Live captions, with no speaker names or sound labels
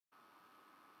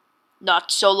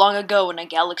Not so long ago, in a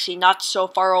galaxy not so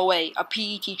far away, a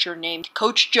PE teacher named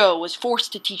Coach Joe was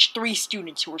forced to teach 3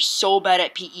 students who were so bad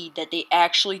at PE that they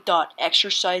actually thought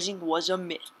exercising was a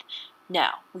myth.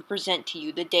 Now, we present to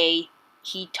you the day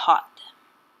he taught them.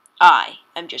 I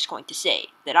am just going to say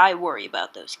that I worry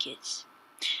about those kids.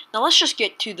 Now let's just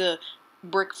get to the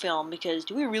brick film, because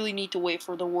do we really need to wait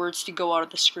for the words to go out of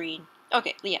the screen?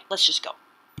 Okay, yeah, let's just go.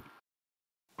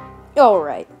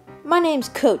 Alright, my name's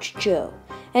Coach Joe.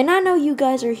 And I know you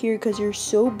guys are here because you're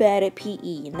so bad at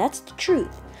PE, and that's the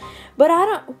truth. But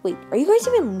wait, are you guys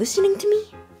even listening to me?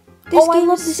 I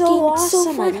love this game. It's so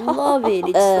Awesome. fun. I love it.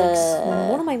 It's like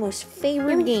one of my most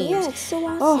favorite games. Yeah, it's so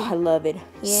awesome. Oh, I love it.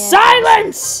 Yeah.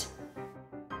 Silence!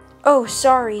 Oh,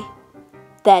 sorry.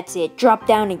 That's it. Drop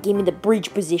down and give me the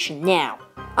bridge position now.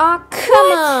 Ah,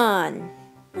 Come on.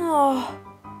 Oh.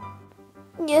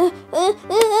 Yeah.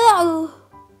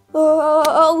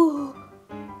 Oh.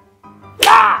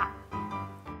 Ah!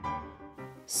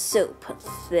 So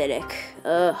pathetic.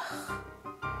 Ugh.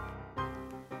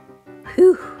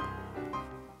 Whew.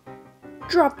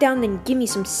 Drop down and give me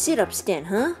some sit-ups then,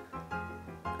 huh?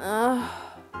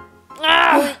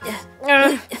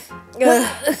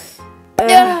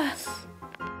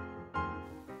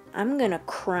 I'm gonna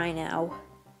cry now.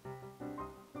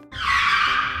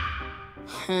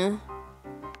 Huh?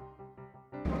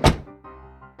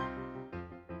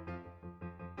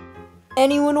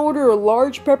 Anyone order a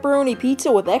large pepperoni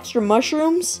pizza with extra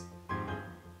mushrooms?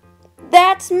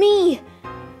 That's me!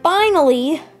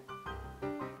 Finally!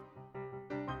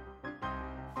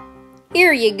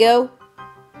 Here you go.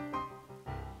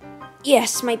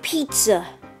 Yes, my pizza.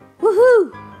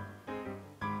 Woohoo!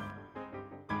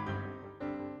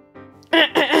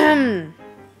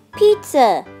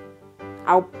 Pizza!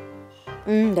 Ow.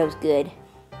 That was good.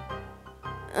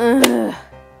 Ugh.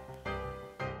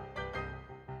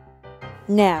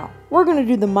 Now, we're gonna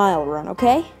do the mile run,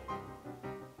 okay?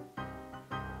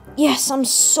 Yes, I'm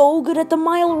so good at the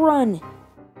mile run!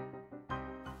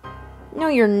 No,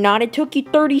 you're not. It took you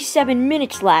 37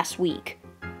 minutes last week.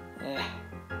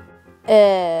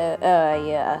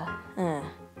 Yeah.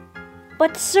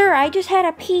 But sir, I just had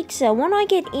a pizza. Won't I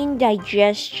get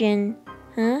indigestion?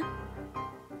 Huh?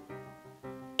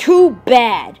 Too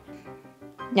bad!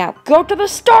 Now go to the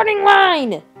starting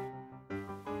line!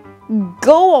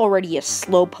 Go already, you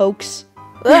slowpokes.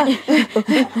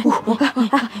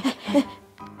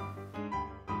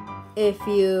 A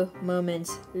few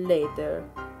moments later.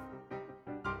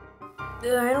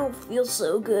 I don't feel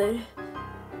so good.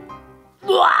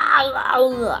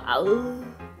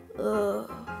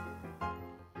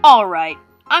 Alright,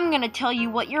 I'm gonna tell you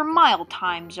what your mile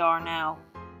times are now.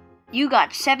 You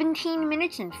got 17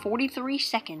 minutes and 43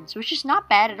 seconds, which is not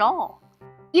bad at all.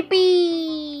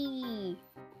 Yippee!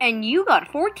 And you got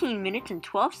 14 minutes and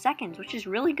 12 seconds, which is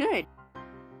really good.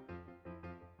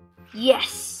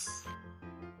 Yes!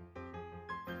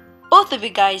 Both of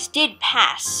you guys did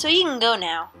pass, so you can go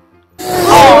now.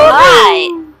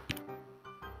 Alright!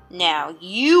 Now,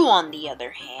 you, on the other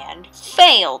hand,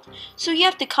 failed, so you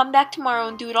have to come back tomorrow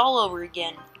and do it all over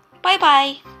again.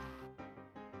 Bye-bye.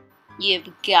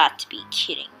 You've got to be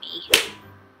kidding me.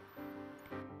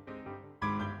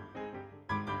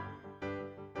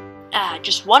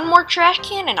 Just one more trash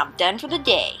can and I'm done for the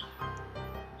day.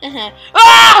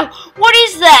 Ah! What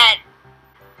is that?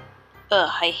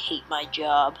 Ugh, I hate my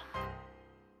job.